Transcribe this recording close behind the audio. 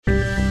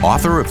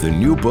author of the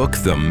new book,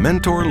 The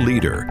Mentor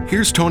Leader.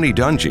 Here's Tony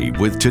Dungy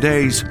with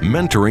today's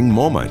Mentoring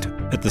Moment.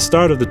 At the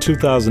start of the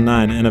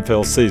 2009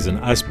 NFL season,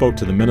 I spoke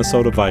to the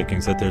Minnesota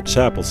Vikings at their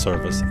chapel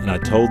service, and I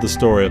told the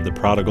story of the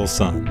prodigal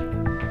son.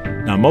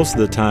 Now, most of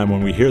the time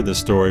when we hear this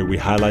story, we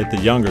highlight the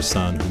younger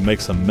son who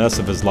makes a mess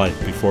of his life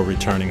before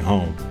returning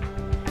home.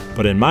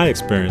 But in my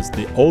experience,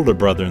 the older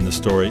brother in the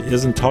story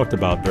isn't talked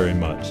about very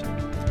much.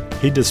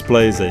 He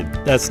displays a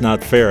 "that's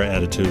not fair"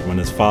 attitude when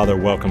his father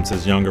welcomes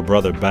his younger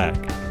brother back.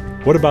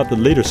 What about the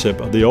leadership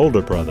of the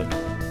older brother?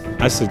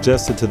 I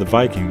suggested to the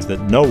Vikings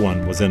that no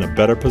one was in a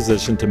better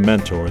position to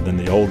mentor than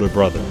the older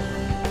brother.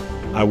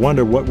 I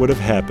wonder what would have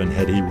happened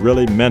had he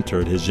really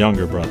mentored his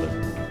younger brother.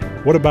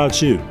 What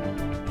about you?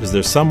 Is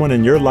there someone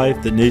in your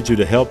life that needs you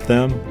to help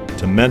them,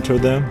 to mentor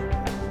them?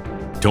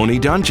 Tony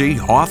Dungy,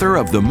 author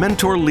of The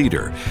Mentor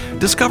Leader.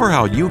 Discover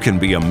how you can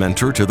be a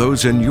mentor to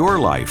those in your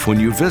life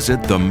when you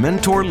visit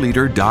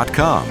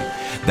thementorleader.com.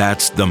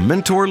 That's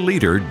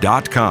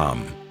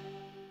thementorleader.com.